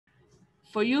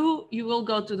for you, you will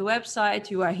go to the website,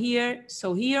 you are here.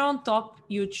 So here on top,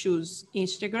 you choose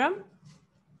Instagram,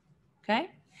 okay?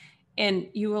 And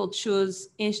you will choose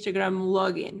Instagram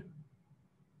login.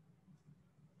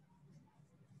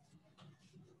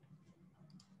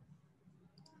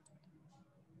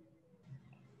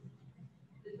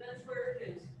 That's where it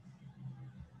is.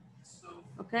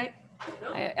 Okay.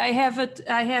 I have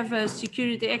a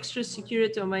security, extra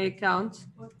security on my account.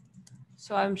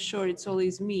 So I'm sure it's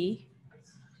always me.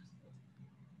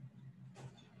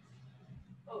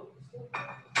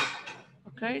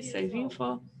 Okay, save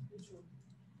info.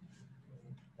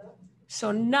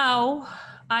 So now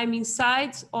I'm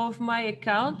inside of my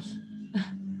account.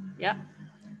 Yeah.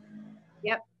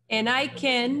 Yep. And I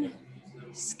can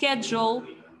schedule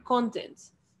content.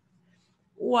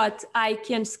 What I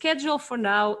can schedule for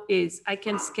now is I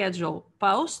can schedule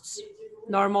posts,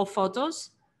 normal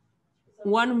photos,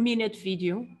 1 minute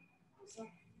video.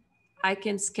 I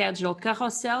can schedule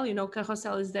carousel. You know,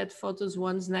 carousel is that photos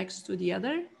one's next to the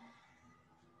other.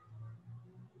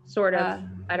 Sort of.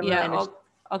 I don't really understand.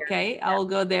 Okay, I'll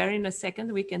go there in a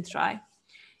second. We can try.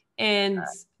 And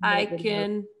I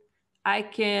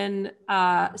can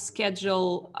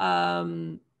schedule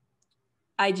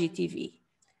IGTV.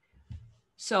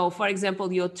 So for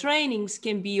example, your trainings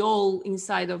can be all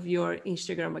inside of your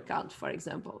Instagram account, for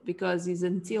example, because it's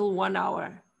until 1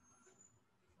 hour.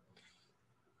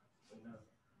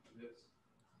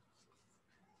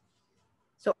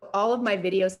 So all of my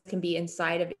videos can be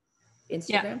inside of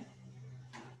Instagram? Yeah.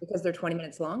 Because they're 20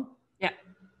 minutes long? Yeah.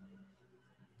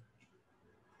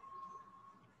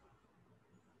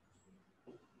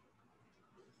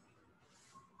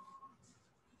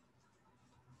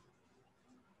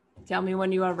 Tell me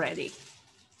when you are ready.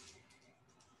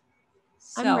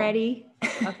 So, I'm ready.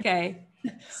 Okay.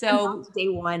 So day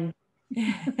one.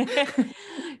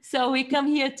 So we come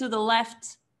here to the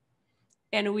left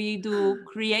and we do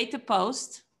create a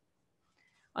post.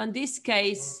 On this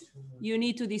case, you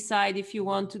need to decide if you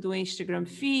want to do Instagram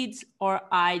feeds or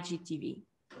IGTV.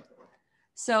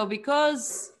 So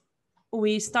because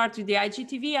we start with the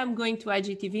IGTV, I'm going to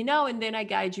IGTV now, and then I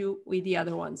guide you with the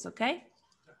other ones, okay?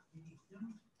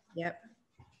 Yep.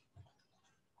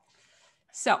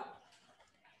 So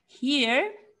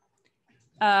here,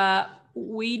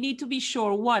 we need to be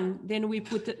sure, one, then we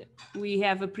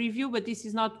have a preview, but this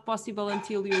is not possible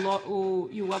until you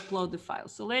upload the file.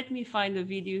 So let me find a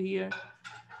video here,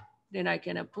 then I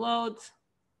can upload.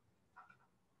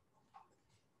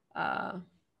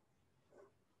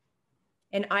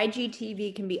 And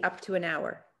IGTV can be up to an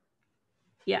hour.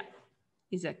 Yeah,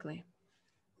 exactly.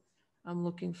 I'm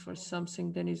looking for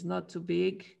something that is not too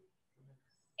big.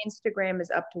 Instagram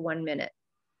is up to 1 minute.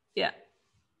 Yeah.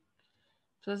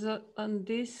 So on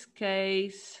this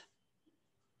case,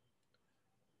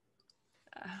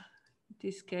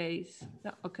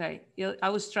 no, okay. Yeah, I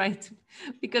was trying to,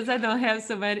 because I don't have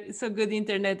so good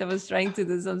internet, I was trying to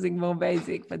do something more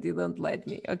basic, but you don't let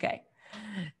me. Okay.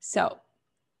 So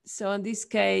in this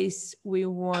case, we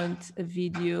want a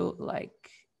video like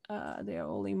they're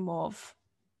all in mauve.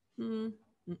 So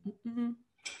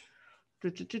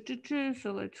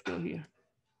let's go here.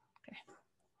 Okay,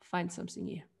 find something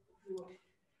here.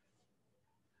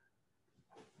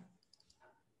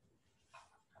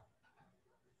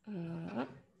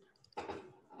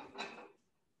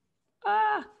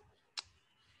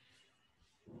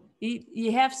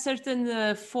 You have certain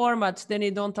formats, then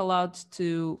you don't allowed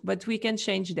to, but we can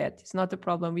change that. It's not a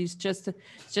problem. It's just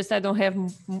I don't have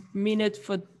minute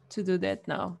to do that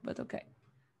now, but okay.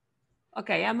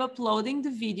 Okay, I'm uploading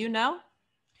the video now.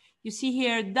 You see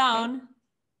here down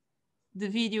the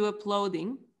video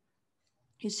uploading,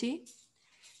 you see?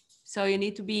 So you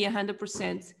need to be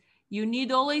 100%. You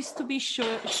need always to be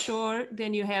sure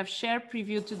then you have share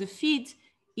preview to the feed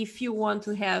if you want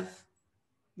to have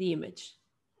the image.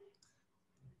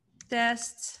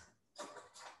 Test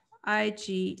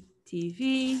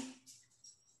IGTV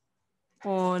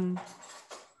on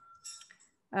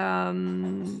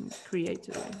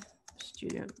Creator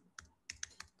Studio.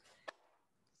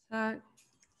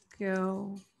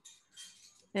 Go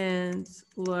and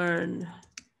learn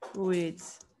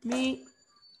with me.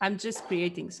 I'm just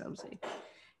creating something.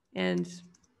 And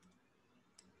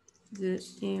the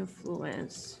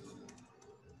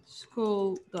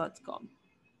influenceschool.com.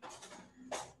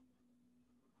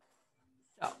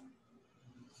 So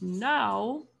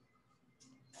now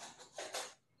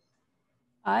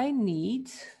I need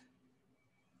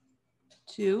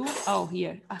to,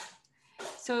 here.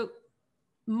 So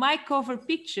my cover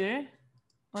picture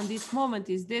on this moment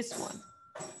is this one.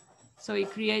 So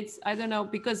it creates, I don't know,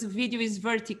 because the video is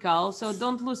vertical, so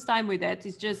don't lose time with that.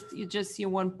 It's just, you just see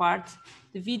one part.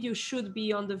 The video should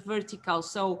be on the vertical.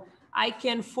 So I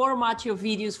can format your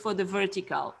videos for the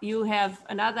vertical. You have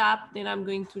another app, then I'm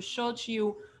going to show to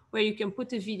you where you can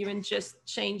put a video and just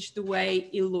change the way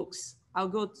it looks. I'll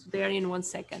go to there in 1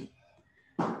 second.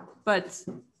 But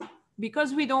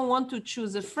because we don't want to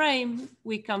choose a frame,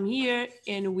 we come here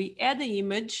and we add the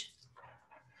image,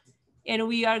 and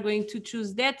we are going to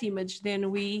choose that image,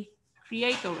 then we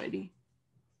create already.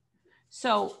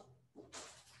 So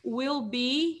will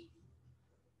be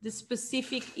the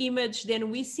specific image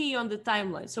then we see on the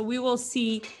timeline. So we will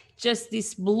see just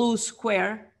this blue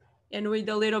square and with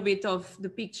a little bit of the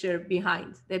picture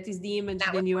behind. That is the image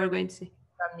then you are going to see.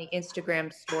 From the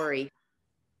Instagram story.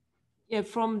 Yeah,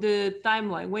 from the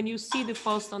timeline. When you see the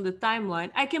post on the timeline,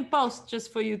 I can post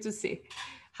just for you to see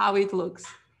how it looks.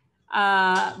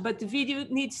 But the video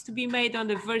needs to be made on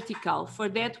the vertical. For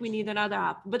that, we need another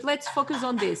app. But let's focus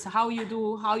on this, how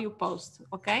you post,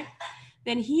 okay?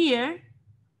 Then here,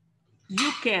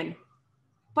 you can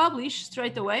publish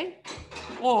straight away,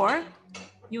 or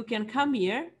you can come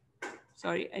here.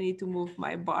 Sorry, I need to move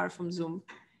my bar from Zoom.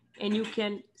 And you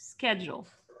can schedule.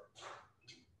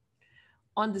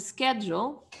 On the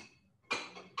schedule,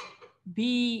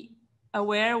 be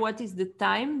aware what is the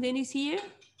time then is here,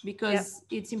 because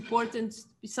it's important.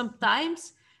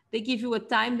 Sometimes they give you a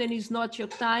time, then it's not your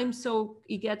time, so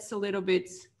it gets a little bit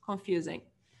confusing.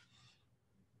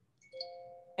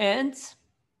 And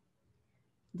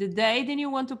the day then you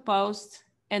want to post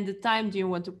and the time do you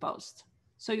want to post.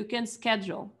 So you can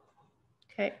schedule.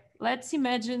 Okay. Let's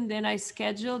imagine then I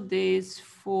schedule this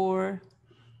for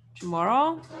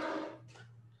tomorrow,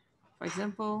 for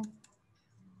example,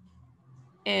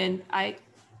 and I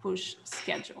push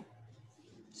schedule.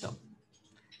 So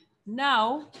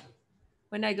now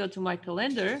when I go to my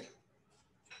calendar,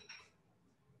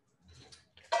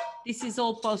 this is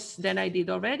all posts that I did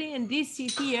already. And this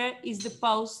here is the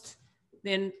post,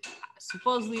 then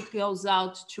supposedly it goes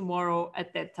out tomorrow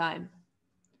at that time.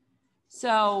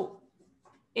 So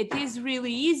it is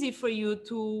really easy for you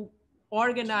to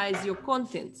organize your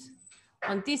content.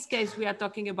 On this case, we are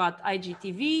talking about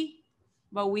IGTV,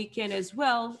 but we can as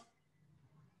well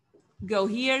go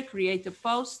here, create a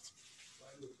post,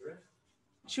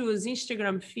 choose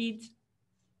Instagram feed,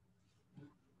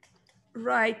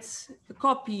 write,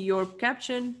 copy your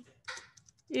caption.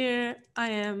 Here I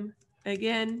am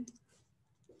again,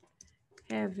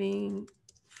 having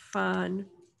fun.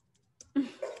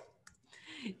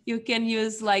 You can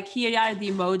use, like, here are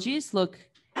the emojis. Look,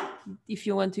 if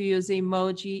you want to use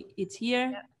emoji, it's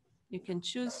here. Yep. You can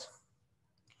choose.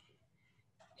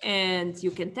 And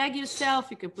you can tag yourself,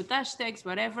 you can put hashtags,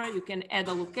 whatever. You can add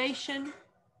a location.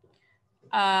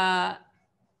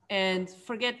 And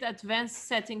forget advanced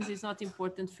settings is not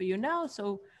important for you now.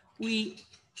 So we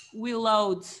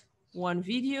load one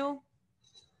video,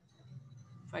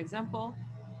 for example,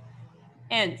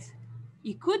 and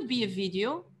it could be a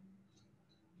video,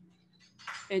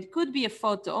 it could be a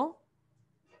photo,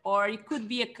 or it could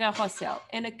be a carousel.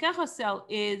 And a carousel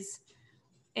is,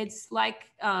 it's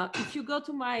like, if you go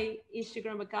to my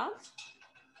Instagram account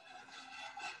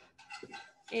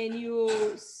and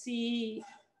you see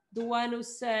the one who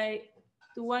say,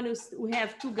 we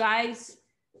have two guys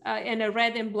in a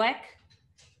red and black,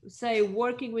 say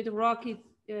working with Rocky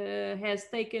has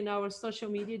taken our social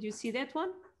media. Do you see that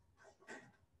one?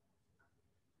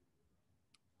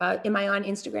 Am I on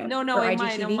Instagram? No, on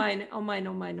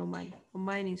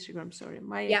mine Instagram, sorry.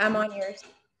 Yeah, I'm on yours.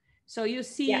 So you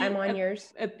see, yeah, I'm on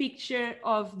yours. A picture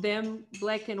of them,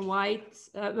 black and white,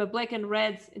 black and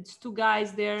red. It's two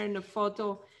guys there in a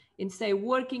photo, and say,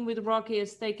 working with Rocky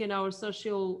has taken our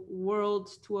social world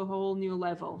to a whole new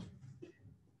level.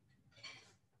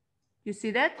 You see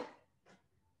that?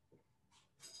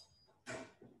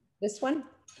 This one?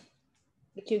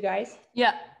 The two guys?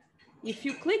 Yeah. If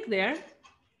you click there,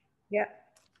 yeah,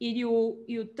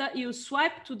 you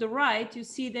swipe to the right, you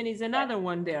see then is another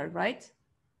one there, right?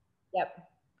 Yep.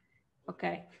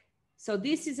 Okay. So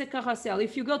this is a carousel.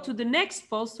 If you go to the next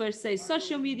post where it says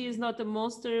social media is not a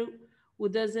monster who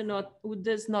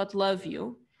does not love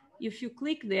you, if you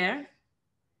click there,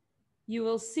 you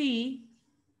will see,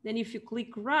 then if you click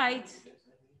right,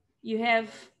 you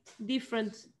have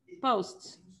different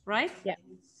posts, right? Yeah.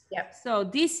 Yep. So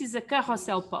this is a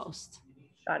carousel post.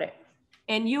 Got it.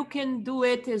 And you can do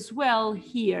it as well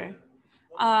here.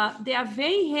 They are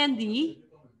very handy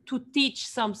to teach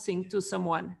something to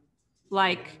someone,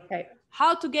 like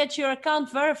how to get your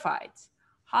account verified,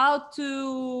 how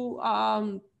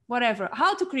to, whatever,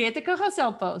 how to create a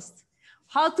carousel post,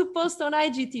 how to post on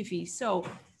IGTV. So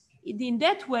in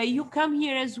that way, you come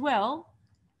here as well.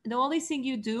 The only thing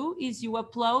you do is you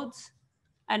upload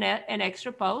an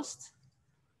extra post.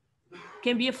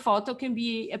 Can be a photo, can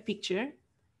be a picture.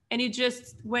 And you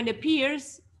just, when it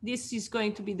appears, this is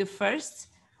going to be the first,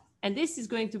 and this is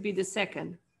going to be the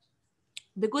second.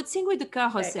 The good thing with the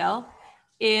carousel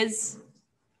is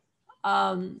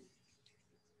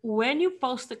when you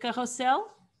post a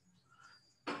carousel,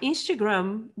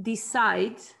 Instagram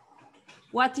decides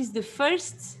what is the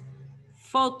first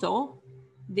photo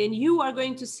then you are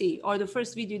going to see, or the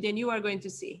first video then you are going to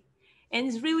see. And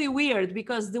it's really weird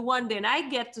because the one that I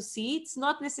get to see, it's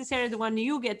not necessarily the one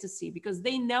you get to see, because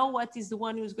they know what is the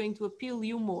one who's going to appeal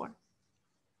you more.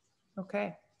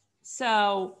 Okay.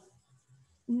 So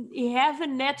you have a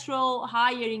natural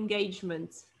higher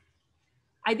engagement.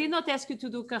 I did not ask you to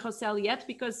do carousel yet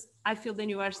because I feel then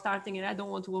you are starting and I don't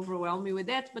want to overwhelm you with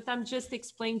that, but I'm just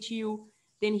explaining to you,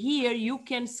 then here you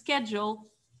can schedule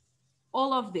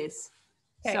all of this.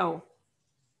 Okay. So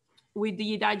we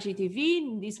did IGTV.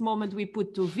 In this moment, we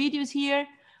put 2 videos here.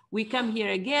 We come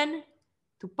here again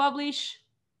to publish,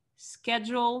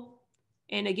 schedule,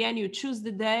 and again, you choose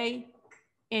the day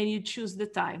and you choose the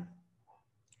time.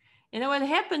 And then what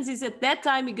happens is at that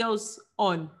time, it goes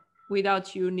on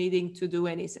without you needing to do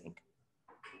anything.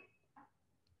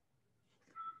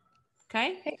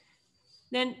 Okay?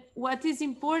 Then what is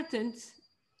important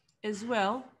as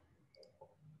well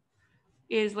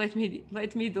is, let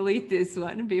me delete this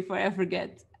one before I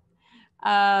forget.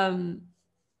 I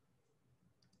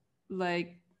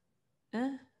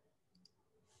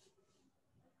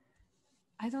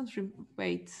don't,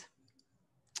 wait.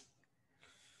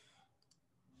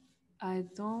 I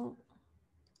don't.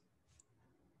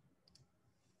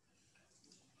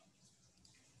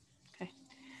 Okay.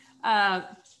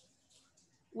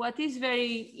 What is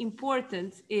very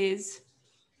important is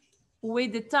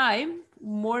with the time,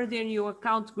 more than your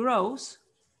account grows,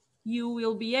 you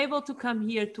will be able to come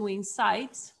here to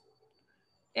Insights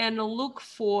and look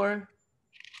for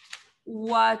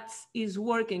what is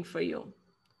working for you.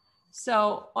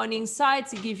 So on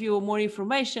Insights, it gives you more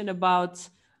information about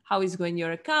how is going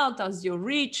your account, how's your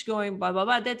reach going, blah, blah,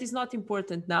 blah. That is not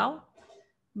important now.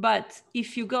 But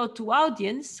if you go to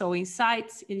audience, so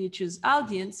Insights, and you choose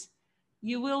audience,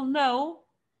 you will know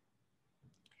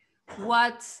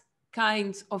what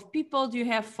kinds of people do you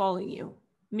have following you.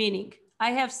 Meaning,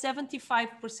 I have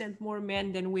 75% more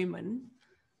men than women.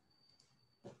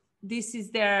 This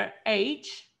is their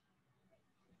age.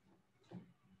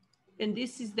 And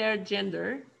this is their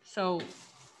gender. So,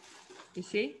 you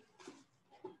see?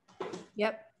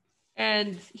 Yep.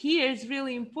 And here it's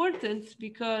really important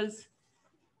because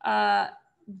I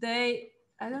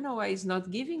don't know why it's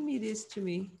not giving me this to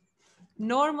me.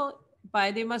 Normal,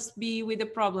 but they must be with a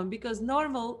problem because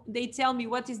normal, they tell me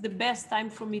what is the best time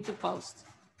for me to post.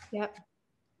 Yep.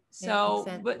 So,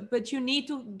 but you need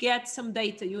to get some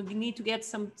data. You need to get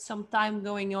some time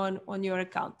going on your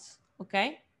account,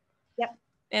 okay? Yep.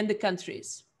 And the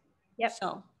countries. Yep.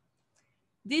 So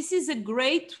this is a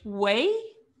great way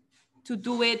to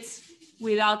do it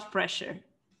without pressure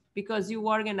because you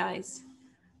organize.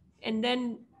 And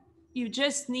then you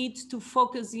just need to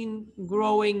focus in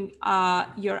growing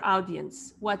your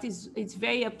audience. It's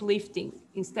very uplifting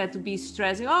instead to be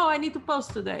stressing, oh, I need to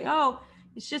post today. Oh,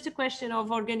 it's just a question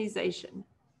of organization.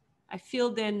 I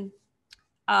feel then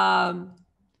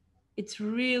it's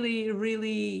really,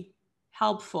 really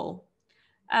helpful.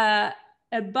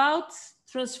 About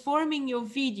transforming your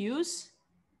videos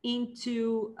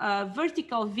into a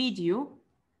vertical video,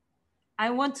 I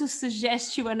want to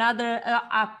suggest you another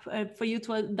app for you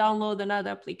to download another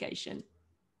application.